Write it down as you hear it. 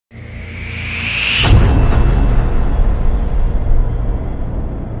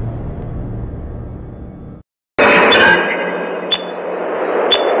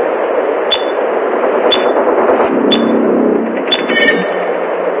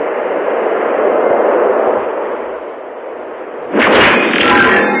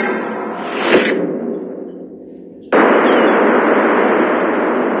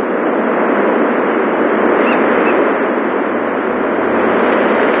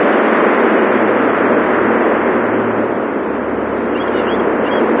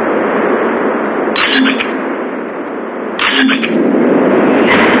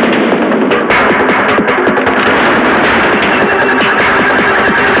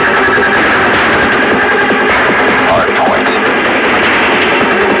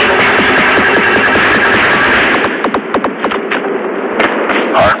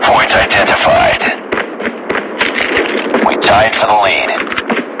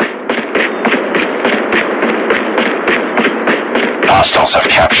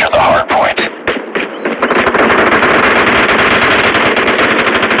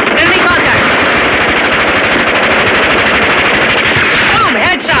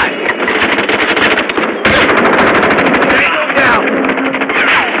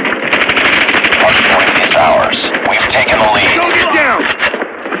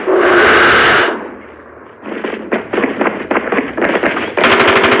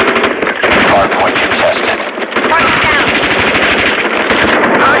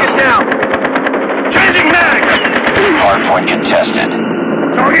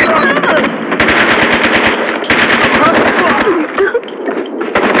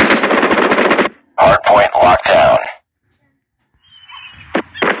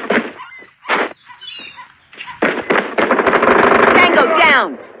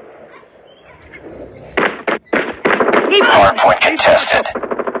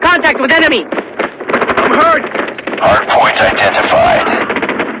contact with enemy! I'm hurt! Hardpoint identified.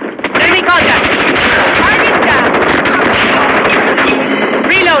 Enemy contact! Target down!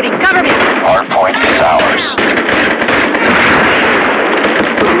 Reloading, cover me! Hardpoint is ours.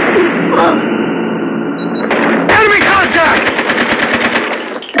 Enemy contact!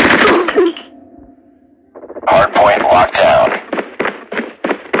 Hardpoint locked down.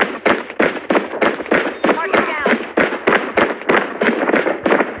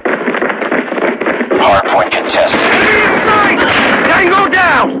 Hardpoint contested. Enemy in sight! Tango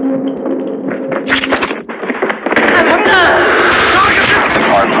down!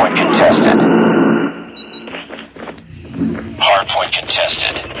 Hardpoint contested. Hardpoint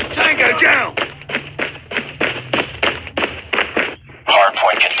contested. Tango down!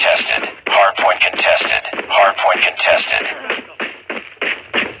 Hardpoint contested. Hardpoint contested. Hardpoint contested.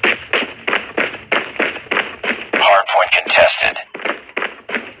 Hardpoint contested.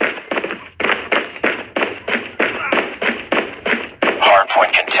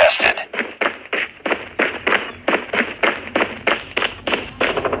 Hardpoint contested.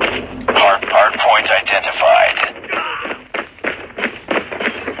 Hardpoint identified.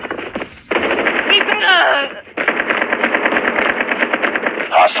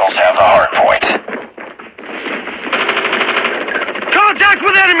 Hostiles have the hardpoint. Contact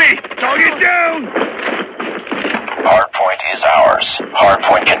with enemy! Target down! Hardpoint is ours.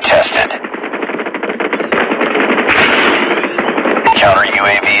 Hardpoint contested. Counter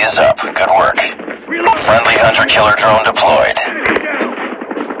UAV is up. Good work. Friendly hunter-killer drone deployed.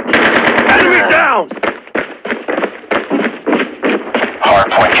 Enemy down!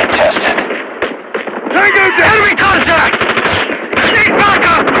 Hardpoint contested. Tango down! Enemy contact! Need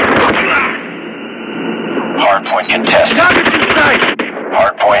backup! Hardpoint contested. Target's in sight!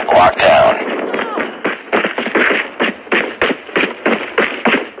 Hardpoint locked down.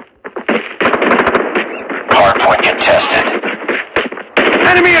 Hardpoint contested.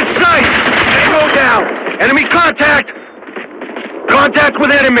 Enemy in sight! Tango down! Enemy contact! Contact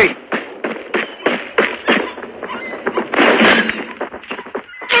with enemy!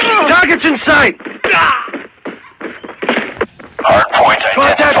 Target's in sight! Hardpoint Contact with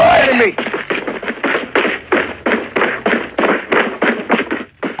identified. enemy!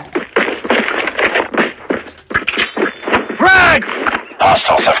 Frag!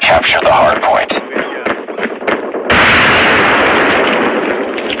 Hostiles have captured the hardpoint.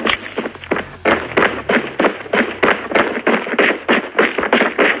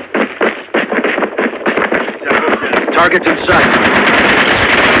 Target's in sight.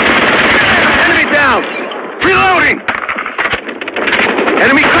 Enemy down! Reloading!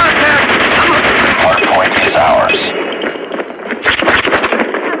 Enemy contact! Hardpoint is ours.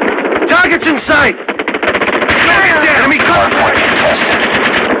 Target's in sight! Target down! Enemy Hardpoint contact! contested.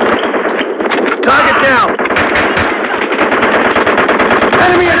 Target down!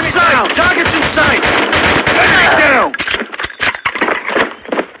 Enemy in sight! Target's in sight! Enemy down!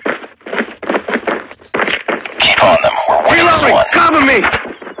 Keep on them. We're winning this Reloading! one. Cover me!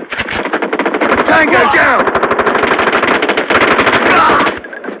 Tango down!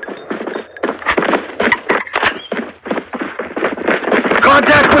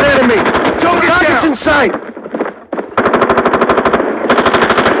 Contact with enemy! Target's in sight!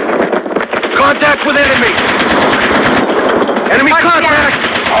 Contact with enemy! Enemy contact!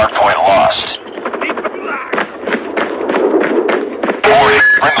 Hardpoint lost. Warning.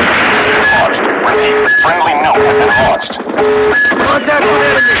 Friendly nuke has been launched. Contact with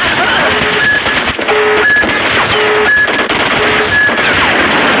enemy!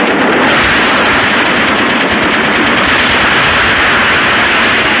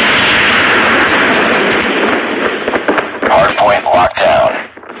 Hardpoint locked down.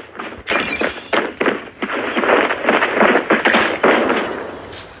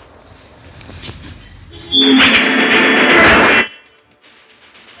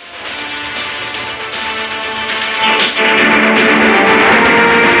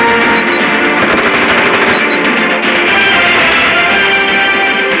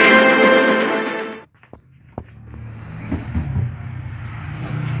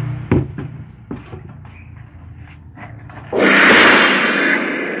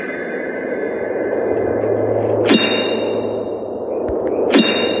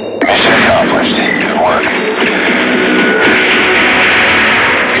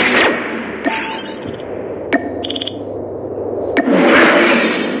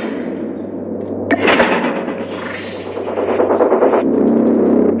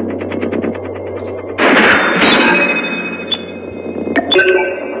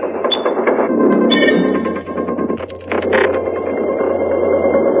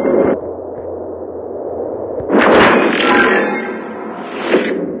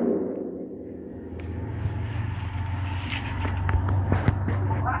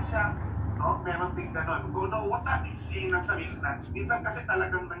 kasi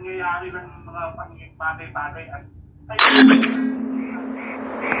talagang nangyayari ng mga bagay-bagay at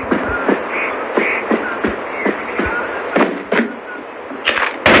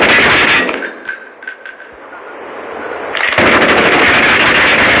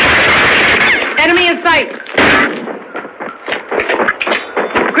Enemy in sight!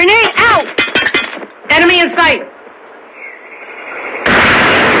 Grenade out! Enemy in sight!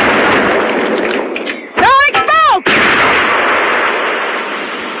 Throwing smoke!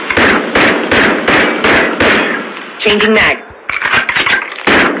 Changing mag.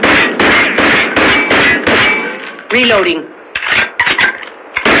 Reloading.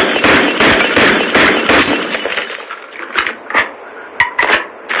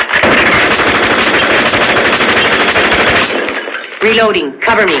 Reloading.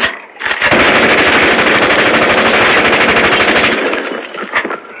 Cover me.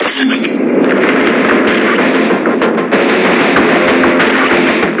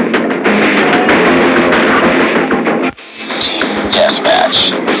 Team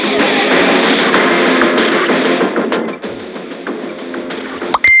deathmatch.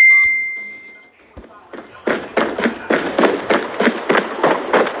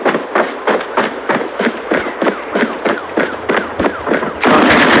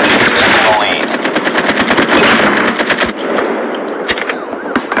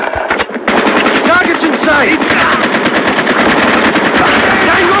 Targets in sight!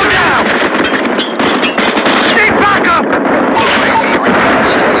 Tango down! Stay back up! UAV recon is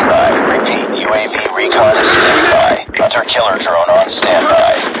standing by. Repeat, UAV recon is standing by. Hunter-killer drone on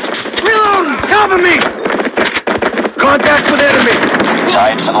standby. Reloading! Cover me! Contact with enemy!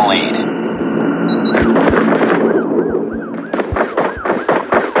 Tied for the lead.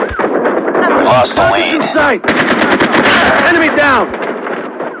 We lost the Targets in lead. sight! Enemy down!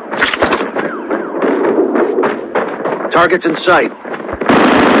 Targets in sight.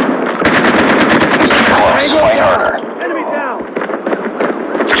 Close, fight harder. Enemy down!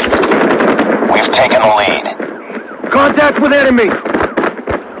 We've taken the lead. Contact with enemy!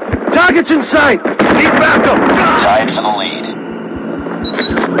 Targets in sight! Need backup! Tied for the lead.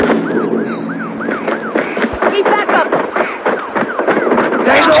 Need backup!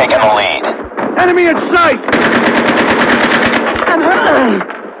 We've taken the lead. Enemy in sight! I'm hurt!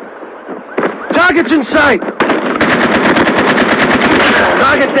 Targets in sight!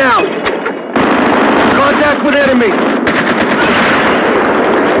 Target down! Contact with enemy!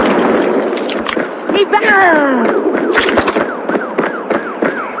 Need backup!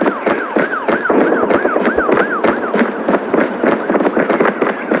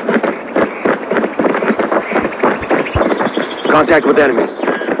 Contact with enemy!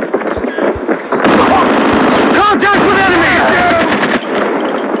 Contact with enemy!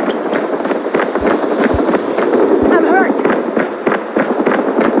 I'm hurt!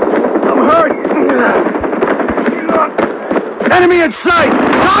 I'm hurt! Enemy in sight!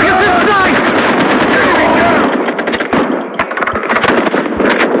 Targets in sight! Enemy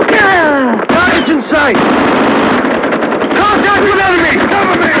down! Targets in sight! Contact with enemy!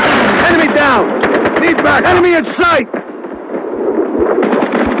 Cover me! Enemy down! Need back! Enemy in sight!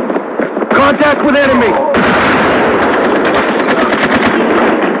 Contact with enemy!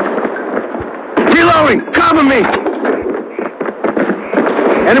 Reloading! Cover me!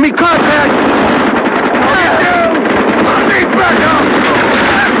 Enemy contact! Need backup!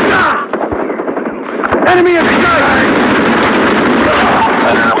 Enemy in sight!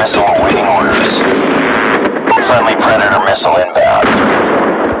 Predator missile awaiting orders. Friendly Predator missile inbound.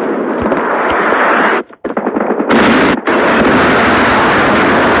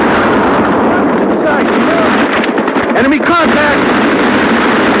 Enemy contact!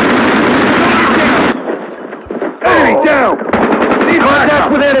 Enemy down! Need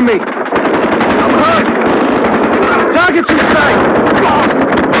contact with enemy! I'm hurt! Targets in sight!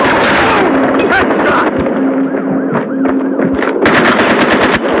 Headshot!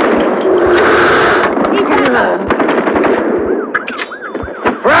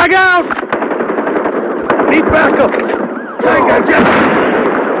 Frag out! Need backup! Tango jet!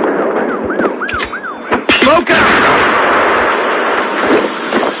 Smoke out!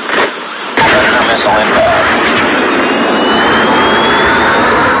 Predator missile inbound.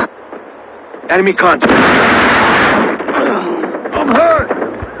 Enemy contact! I'm hurt!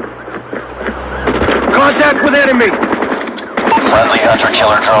 Contact with enemy! Friendly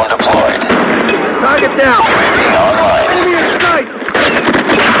hunter-killer drone deployed. Target down! UAV online. Enemy in sight!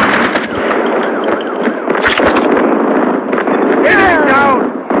 Enemy down!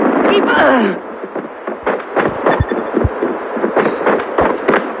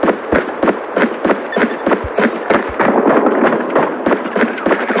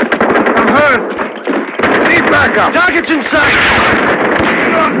 moving! Need backup! Target's in sight!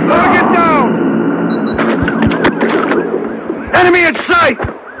 Target down! Enemy in sight!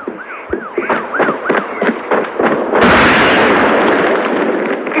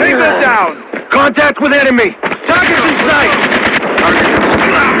 Tango down! Contact with enemy! Target's in sight! Target's in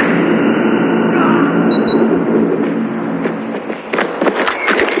sight!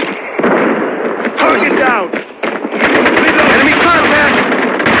 Target down! Enemy contact!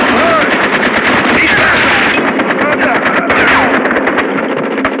 He's back!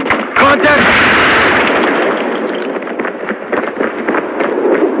 Contact!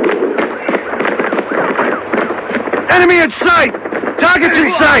 Enemy in sight! Target's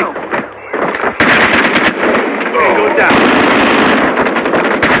in sight! Go down!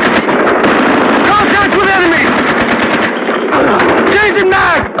 Contact with enemy! Changing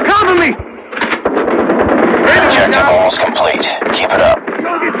mag! Cover me! Objective almost complete. Keep it up.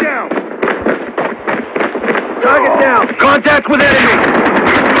 Target down! Target down! Contact with enemy!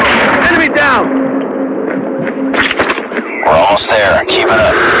 Enemy down! We're almost there. Keep it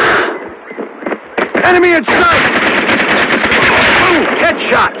up. Enemy in sight! Ooh,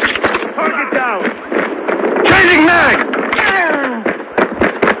 headshot! Target down! Changing mag!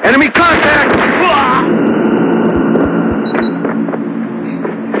 Enemy contact!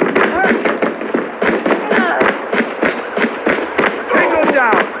 Tango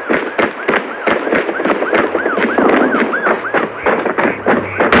down!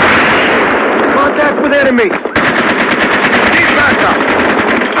 Contact with enemy! Need backup!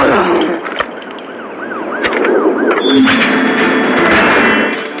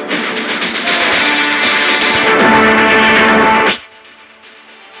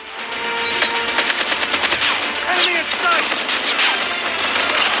 Enemy in sight!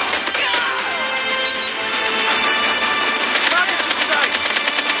 Target's in sight!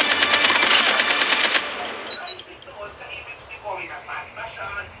 Doon sa image ni Cory na salba siya,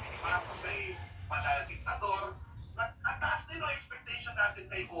 tapos ay pala-diktador. At taas din ang expectation natin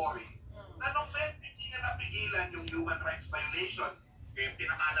kay Cory. Na nung hindi niya napigilan yung human rights violation,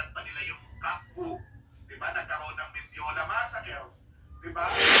 pinakalat pa nila yung Kakbu. Diba? Nagkaroon ng Mendiola Massacre. Diba?